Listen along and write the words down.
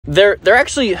They're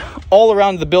actually all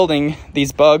around the building,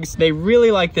 these bugs. They really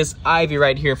like this ivy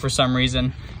right here for some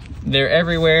reason. They're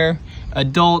everywhere.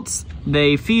 Adults,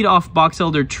 they feed off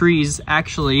Boxelder trees,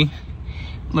 actually.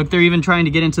 Look, they're even trying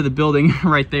to get into the building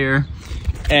right there.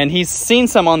 And he's seen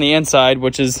some on the inside,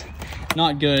 which is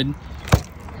not good.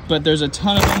 But there's a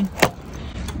ton of them.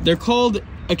 They're called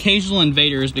occasional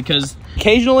invaders because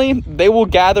occasionally they will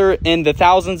gather in the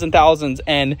thousands and thousands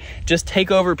and just take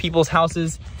over people's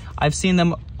houses. I've seen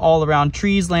them all around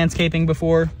trees, landscaping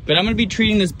before. But I'm gonna be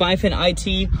treating this Bifen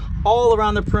IT all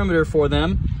around the perimeter for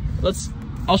them.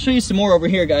 I'll show you some more over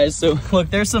here, guys. So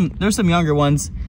look, there's some younger ones.